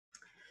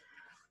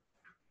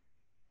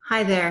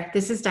Hi there,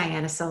 this is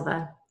Diana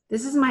Silva.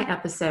 This is my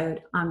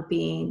episode on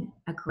being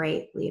a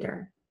great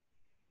leader.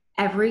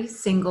 Every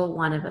single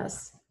one of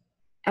us,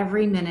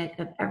 every minute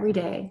of every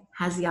day,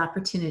 has the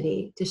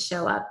opportunity to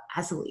show up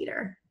as a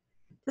leader.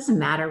 It doesn't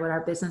matter what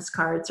our business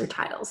cards or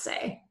titles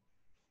say,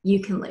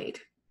 you can lead.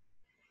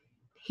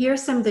 Here are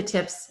some of the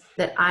tips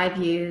that I've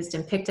used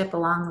and picked up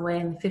along the way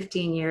in the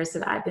 15 years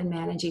that I've been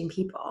managing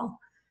people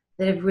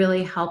that have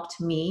really helped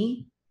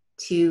me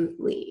to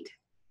lead.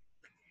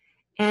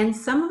 And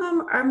some of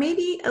them are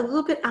maybe a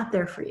little bit out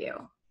there for you,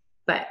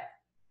 but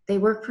they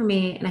work for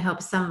me, and I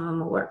hope some of them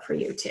will work for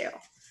you too.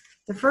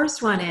 The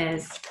first one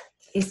is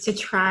to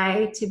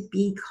try to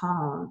be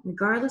calm,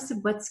 regardless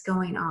of what's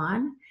going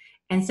on.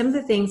 And some of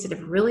the things that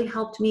have really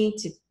helped me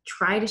to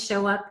try to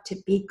show up to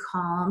be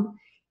calm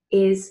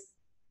is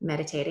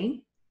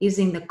meditating,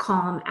 using the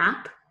Calm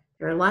app.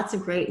 There are lots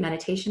of great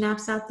meditation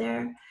apps out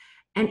there.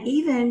 And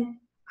even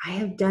I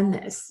have done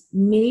this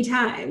many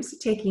times,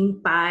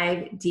 taking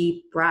 5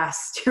 deep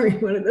breaths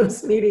during one of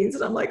those meetings.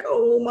 And I'm like,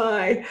 oh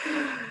my,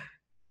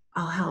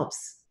 all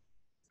helps.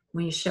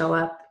 When you show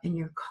up and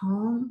you're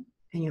calm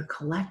and you're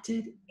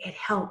collected, it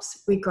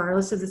helps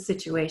regardless of the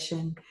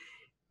situation,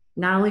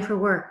 not only for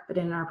work, but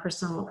in our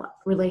personal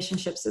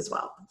relationships as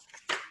well.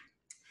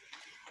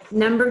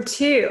 Number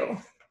 2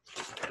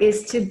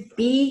 is to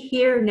be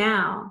here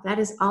now. That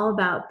is all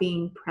about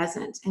being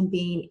present and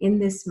being in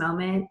this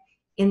moment,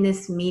 in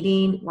this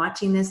meeting,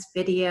 watching this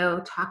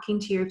video, talking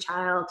to your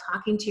child,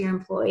 talking to your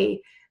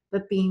employee,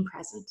 but being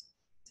present.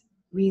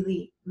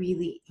 Really,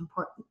 really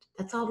important.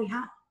 That's all we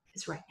have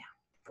is right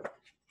now.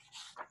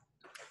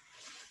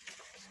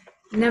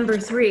 Number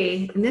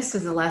 3, and this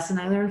is a lesson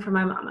I learned from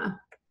my mama.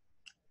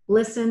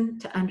 Listen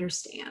to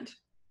understand.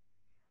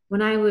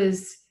 When I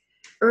was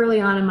early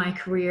on in my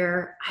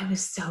career, I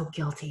was so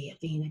guilty of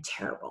being a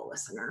terrible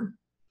listener.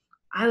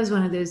 I was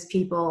one of those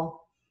people,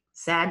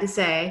 sad to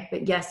say,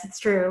 but yes, it's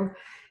true,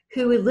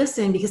 who would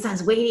listen because I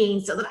was waiting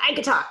so that I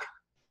could talk.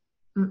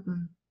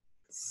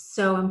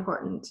 So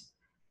important.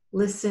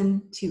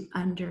 Listen to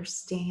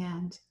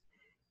understand.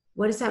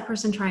 What is that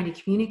person trying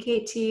to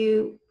communicate to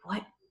you?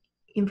 What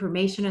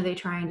information are they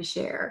trying to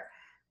share?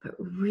 But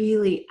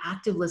really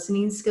active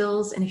listening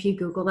skills. And if you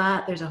Google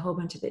that, there's a whole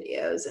bunch of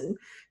videos and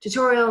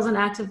tutorials on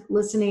active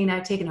listening.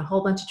 I've taken a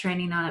whole bunch of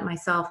training on it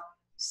myself.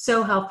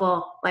 So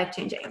helpful,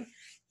 life-changing.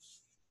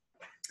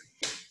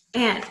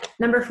 And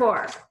number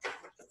 4,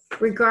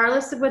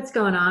 regardless of what's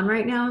going on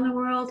right now in the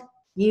world,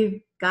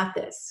 you've got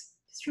this.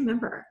 Just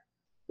remember,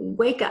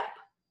 wake up,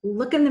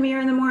 look in the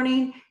mirror in the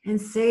morning and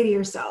say to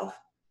yourself,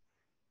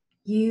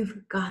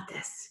 you've got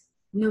this.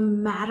 No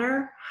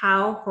matter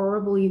how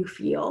horrible you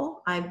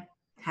feel, I've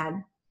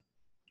had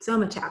so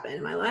much happen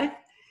in my life.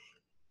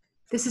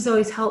 This has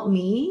always helped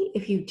me.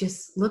 If you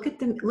just look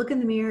in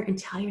the mirror and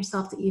tell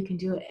yourself that you can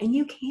do it, and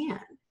you can.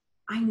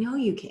 I know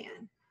you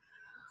can.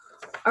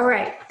 All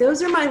right,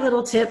 those are my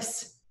little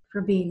tips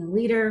for being a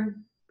leader,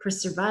 for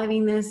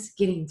surviving this,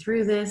 getting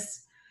through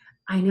this.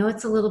 I know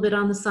it's a little bit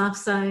on the soft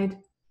side,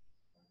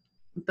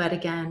 but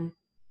again,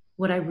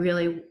 what I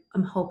really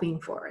am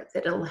hoping for,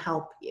 that it'll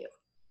help you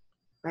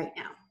right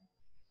now.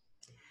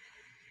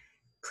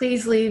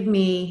 Please leave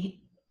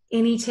me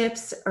any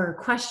tips or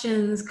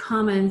questions,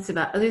 comments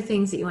about other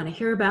things that you want to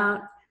hear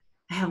about.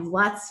 I have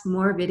lots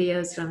more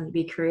videos that I'm going to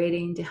be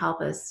creating to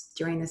help us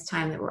during this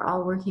time that we're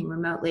all working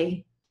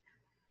remotely.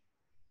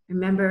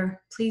 Remember,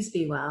 please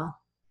be well,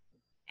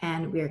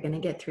 and we are going to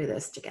get through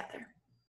this together.